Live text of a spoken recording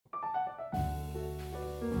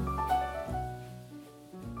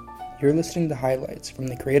You're listening to highlights from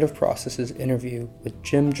the Creative Processes interview with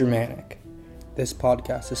Jim Jermanok. This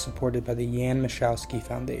podcast is supported by the Jan Michalski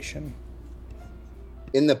Foundation.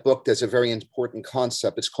 In the book, there's a very important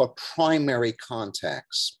concept. It's called primary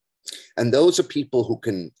contacts. And those are people who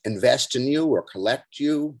can invest in you or collect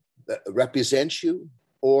you, represent you,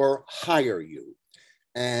 or hire you.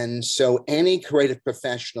 And so any creative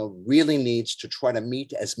professional really needs to try to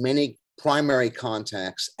meet as many primary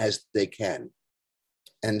contacts as they can.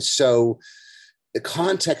 And so the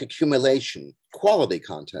contact accumulation, quality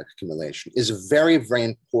contact accumulation, is a very, very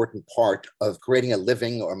important part of creating a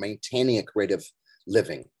living or maintaining a creative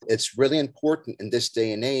living. It's really important in this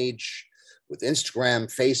day and age with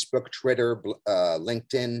Instagram, Facebook, Twitter,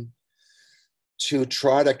 LinkedIn, to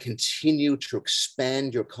try to continue to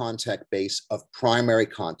expand your contact base of primary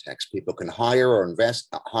contacts. People can hire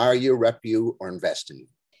you, rep you, or invest in you.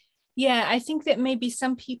 Yeah, I think that maybe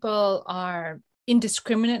some people are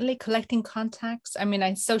indiscriminately collecting contacts. I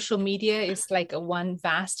mean, social media is like a one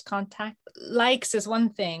vast contact. Likes is one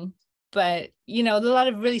thing, but a lot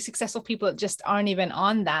of really successful people just aren't even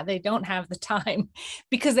on that. They don't have the time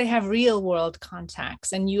because they have real world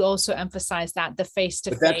contacts. And you also emphasize that the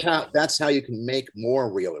face-to-face. That's how you can make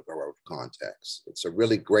more real world contacts. It's a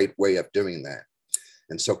really great way of doing that.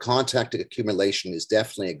 And so contact accumulation is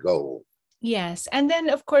definitely a goal. Yes. And then,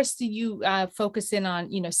 of course, you focus in on,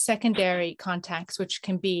 secondary contacts, which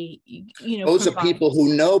can be, those are people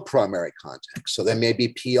who know primary contacts. So they may be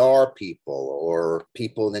PR people or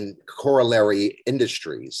people in corollary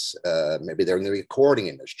industries. Maybe they're in the recording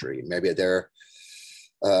industry. Maybe they're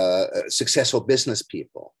successful business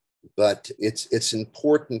people. But it's an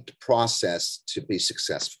important process to be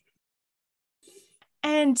successful.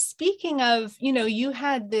 And speaking of, you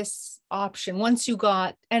had this option once you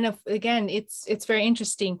got, and again, it's very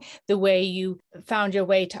interesting the way you found your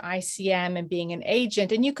way to ICM and being an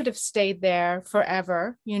agent, and you could have stayed there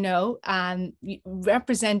forever,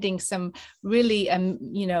 representing some really,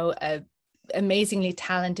 amazingly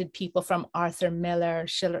talented people from Arthur Miller,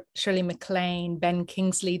 Shirley MacLaine, Ben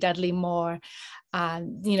Kingsley, Dudley Moore.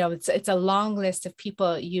 It's a long list of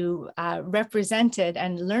people you represented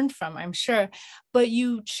and learned from, I'm sure, but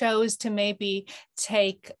you chose to maybe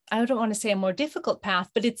take, I don't want to say a more difficult path,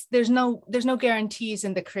 but there's no guarantees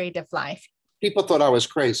in the creative life. People thought I was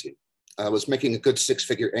crazy. I was making a good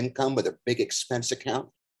six-figure income with a big expense account.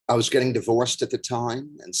 I was getting divorced at the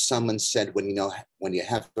time, and someone said, when you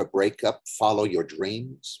have a breakup, follow your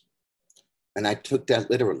dreams. And I took that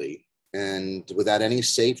literally. And without any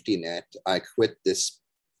safety net, I quit this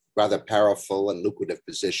rather powerful and lucrative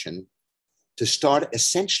position to start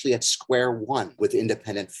essentially at square one with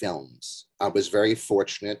independent films. I was very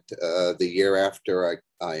fortunate. The year after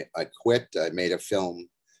I quit, I made a film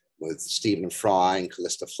with Stephen Fry and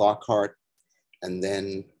Callista Flockhart. And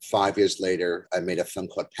then 5 years later, I made a film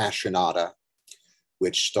called Passionata,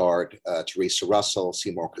 which starred Teresa Russell,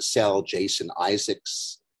 Seymour Cassell, Jason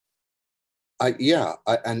Isaacs.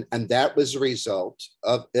 And that was a result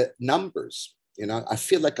of numbers. I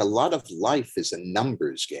feel like a lot of life is a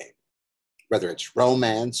numbers game, whether it's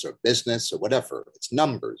romance or business or whatever, it's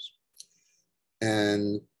numbers.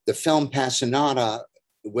 And the film Passionata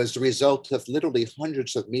was the result of literally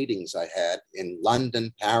hundreds of meetings I had in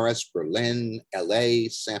London, Paris, Berlin, LA,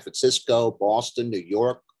 San Francisco, Boston, New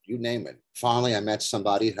York, you name it. Finally, I met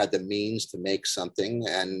somebody who had the means to make something,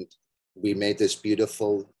 and we made this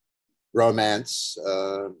beautiful romance,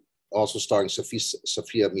 also starring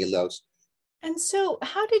Sophia Milos. And so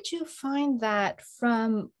how did you find that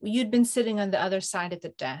you'd been sitting on the other side of the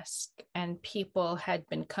desk and people had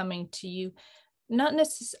been coming to you? Not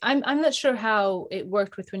necessarily, I'm not sure how it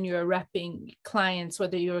worked with when you were repping clients,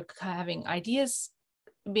 whether you were having ideas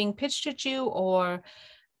being pitched at you or,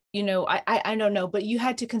 I don't know, but you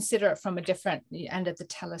had to consider it from a different end of the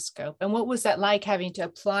telescope. And what was that like, having to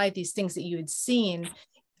apply these things that you had seen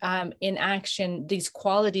in action, these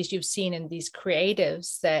qualities you've seen in these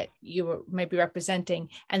creatives that you were maybe representing,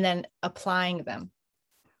 and then applying them?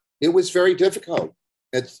 It was very difficult.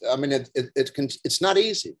 It's not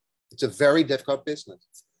easy. It's a very difficult business.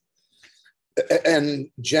 And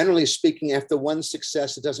generally speaking, after one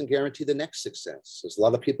success, it doesn't guarantee the next success. There's a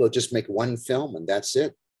lot of people who just make one film and that's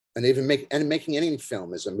it. And making any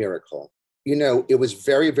film is a miracle. It was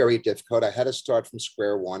very, very difficult. I had to start from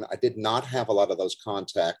square one. I did not have a lot of those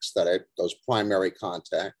contacts, those primary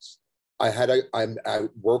contacts. I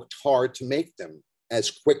worked hard to make them as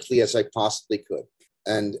quickly as I possibly could.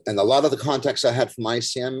 And a lot of the contacts I had from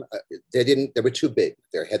ICM, they were too big.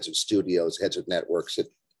 They're heads of studios, heads of networks.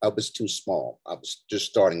 I was too small. I was just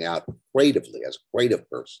starting out creatively as a creative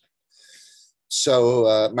person.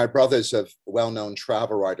 So my brother's a well-known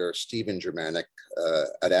travel writer, Stephen Jermanok,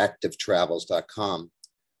 at activetravels.com.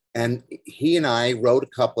 And he and I wrote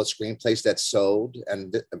a couple of screenplays that sold,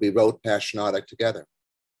 and we wrote Passionata together.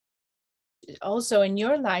 Also, in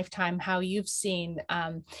your lifetime, how you've seen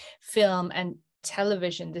film and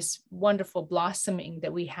television, this wonderful blossoming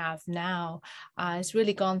that we have now, has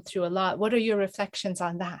really gone through a lot. What are your reflections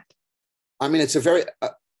on that? I mean, it's a very,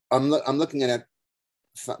 I'm looking at it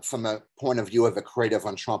from a point of view of a creative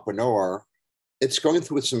entrepreneur. It's going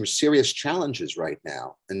through some serious challenges right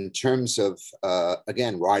now in terms of,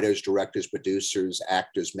 again, writers, directors, producers,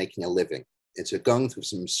 actors making a living. It's going through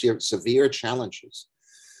some severe challenges.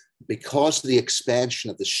 Because of the expansion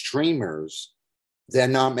of the streamers, they're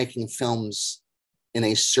not making films in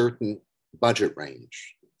a certain budget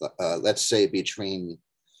range. Let's say between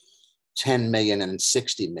 10 million and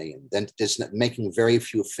 60 million. Then there's making very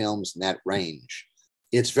few films in that range.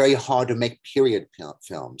 It's very hard to make period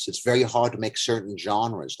films. It's very hard to make certain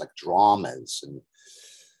genres like dramas and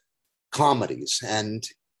comedies. And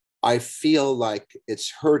I feel like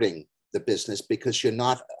it's hurting the business because you're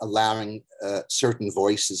not allowing certain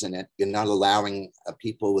voices in it. You're not allowing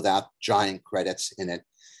people without giant credits in it.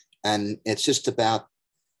 And it's just about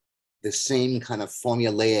the same kind of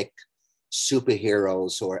formulaic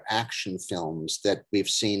superheroes or action films that we've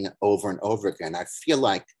seen over and over again. I feel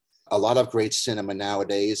like a lot of great cinema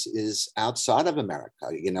nowadays is outside of America.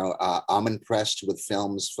 You know, I'm impressed with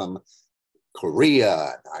films from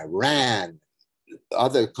Korea, Iran,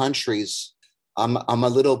 other countries. I'm a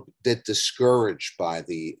little bit discouraged by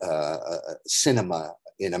the cinema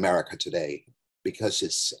in America today because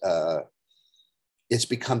it's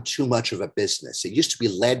become too much of a business. It used to be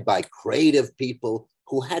led by creative people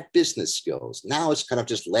who had business skills. Now it's kind of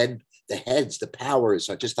just led, the heads, the powers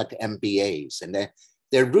are just like MBAs, and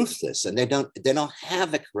they're ruthless, and they don't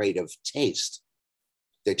have a creative taste.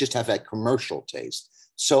 They just have a commercial taste.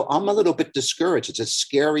 So I'm a little bit discouraged. It's a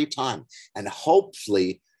scary time. And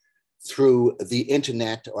hopefully through the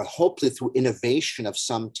internet, or hopefully through innovation of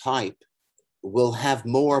some type, we'll have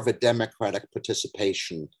more of a democratic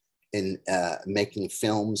participation in making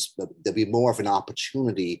films. There'll be more of an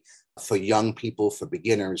opportunity for young people, for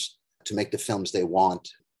beginners, to make the films they want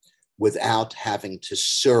without having to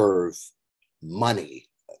serve money,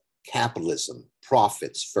 capitalism,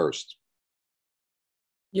 profits first.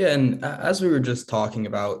 Yeah, and as we were just talking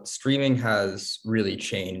about, streaming has really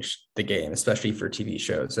changed the game, especially for TV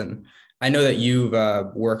shows. And I know that you've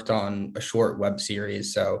worked on a short web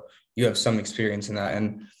series, so you have some experience in that.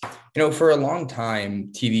 And, you know, for a long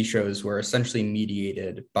time, TV shows were essentially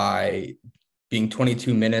mediated by being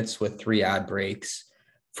 22 minutes with 3 ad breaks.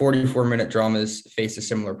 44-minute dramas face a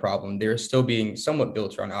similar problem. They're still being somewhat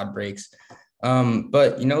built around ad breaks.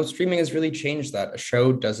 But, you know, streaming has really changed that. A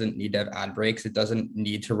show doesn't need to have ad breaks. It doesn't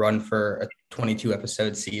need to run for a 22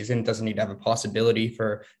 episode season. It doesn't need to have a possibility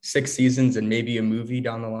for 6 seasons and maybe a movie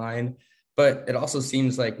down the line. But it also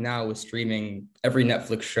seems like now with streaming, every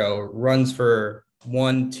Netflix show runs for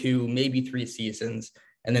 1, 2, maybe 3 seasons.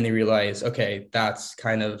 And then they realize, okay, that's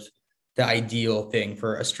kind of the ideal thing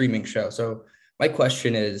for a streaming show. So my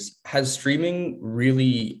question is, has streaming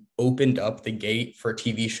really opened up the gate for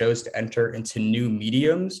TV shows to enter into new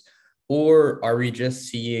mediums? Or are we just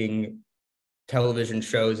seeing television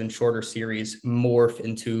shows and shorter series morph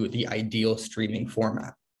into the ideal streaming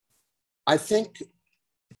format? I think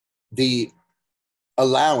the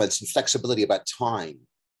allowance and flexibility about time,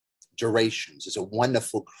 durations, is a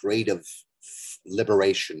wonderful creative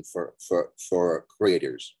liberation for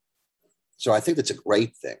creators. So I think that's a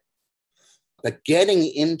great thing. But getting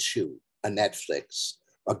into a Netflix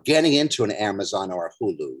or getting into an Amazon or a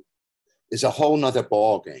Hulu is a whole nother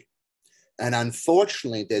ballgame. And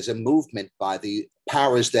unfortunately, there's a movement by the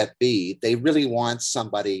powers that be. They really want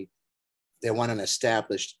somebody, they want an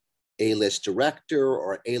established A-list director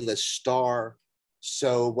or A-list star.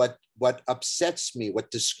 So what upsets me,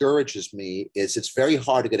 what discourages me, is it's very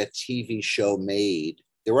hard to get a TV show made.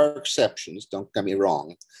 There are exceptions, don't get me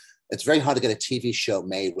wrong. It's very hard to get a TV show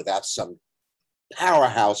made without some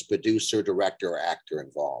powerhouse producer, director, or actor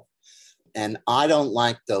involved. And I don't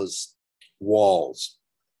like those walls,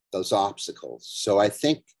 those obstacles. So I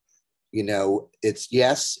think, you know, it's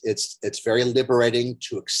very liberating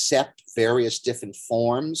to accept various different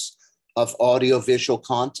forms of audiovisual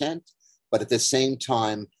content, but at the same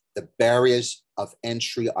time, the barriers of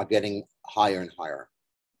entry are getting higher and higher.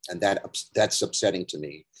 And that's upsetting to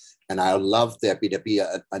me. And I would love there to be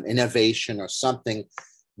an innovation or something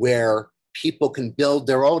where people can build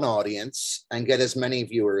their own audience and get as many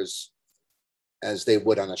viewers as they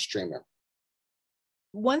would on a streamer.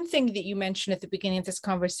 One thing that you mentioned at the beginning of this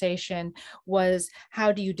conversation was,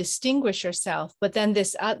 how do you distinguish yourself? But then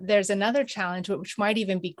there's another challenge, which might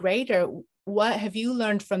even be greater. What have you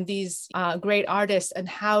learned from these great artists, and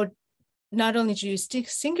how not only do you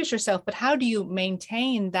distinguish yourself, but how do you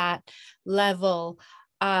maintain that level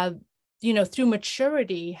through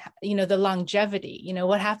maturity, the longevity,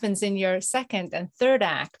 what happens in your second and third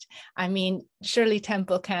act? I mean, Shirley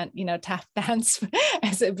Temple can't, tap dance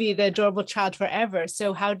as it be the adorable child forever.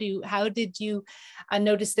 So how did you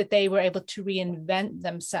notice that they were able to reinvent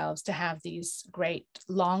themselves to have these great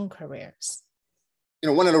long careers?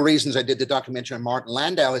 One of the reasons I did the documentary on Martin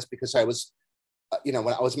Landau is because I was, when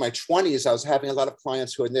I was in my 20s, I was having a lot of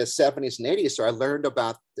clients who were in their 70s and 80s. So I learned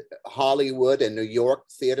about Hollywood and New York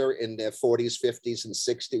theater in their 40s, 50s, and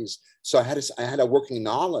 60s. So I had a working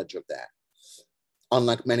knowledge of that,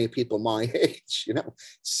 unlike many people my age,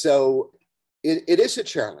 So it is a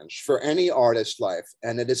challenge for any artist's life.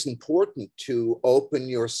 And it is important to open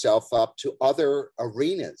yourself up to other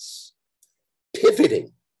arenas.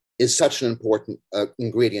 Pivoting is such an important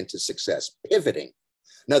ingredient to success, pivoting.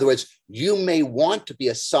 In other words, you may want to be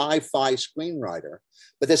a sci-fi screenwriter,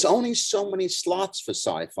 but there's only so many slots for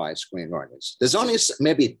sci-fi screenwriters. There's only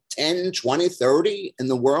maybe 10, 20, 30 in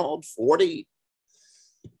the world, 40.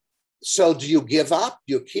 So do you give up?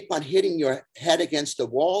 Do you keep on hitting your head against the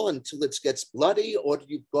wall until it gets bloody, or do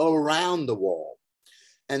you go around the wall?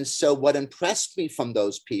 And so what impressed me from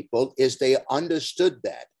those people is they understood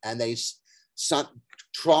that, and they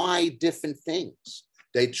tried different things.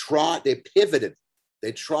 They pivoted.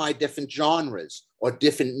 They try different genres or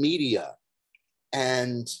different media.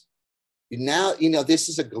 And now, this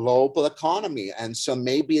is a global economy. And so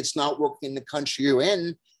maybe it's not working in the country you're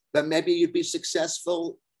in, but maybe you'd be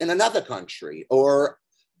successful in another country or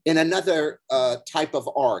in another type of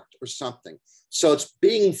art or something. So it's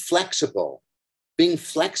being flexible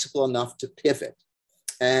enough to pivot.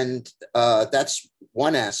 And that's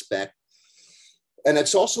one aspect. And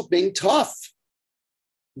it's also being tough.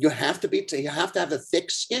 You have to have a thick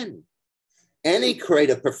skin. Any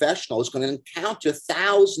creative professional is going to encounter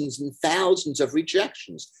thousands and thousands of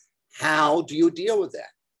rejections. How do you deal with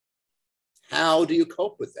that? How do you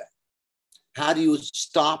cope with that? How do you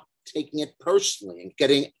stop taking it personally and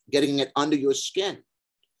getting it under your skin?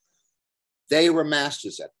 They were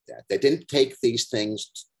masters at that. They didn't take these things.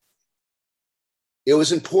 It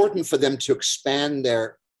was important for them to expand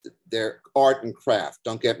their art and craft,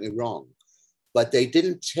 don't get me wrong. But they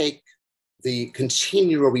didn't take the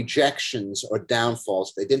continual rejections or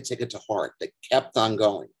downfalls, they didn't take it to heart. They kept on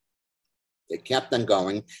going.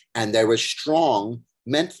 And they were strong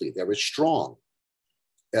mentally. They were strong.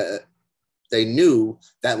 They knew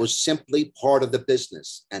that was simply part of the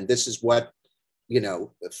business. And this is what,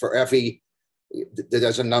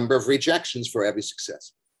 there's a number of rejections for every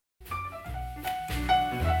success.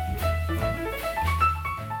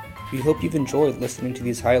 We hope you've enjoyed listening to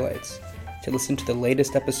these highlights. To listen to the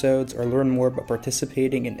latest episodes or learn more about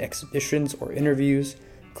participating in exhibitions or interviews,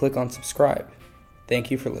 click on subscribe. Thank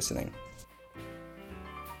you for listening.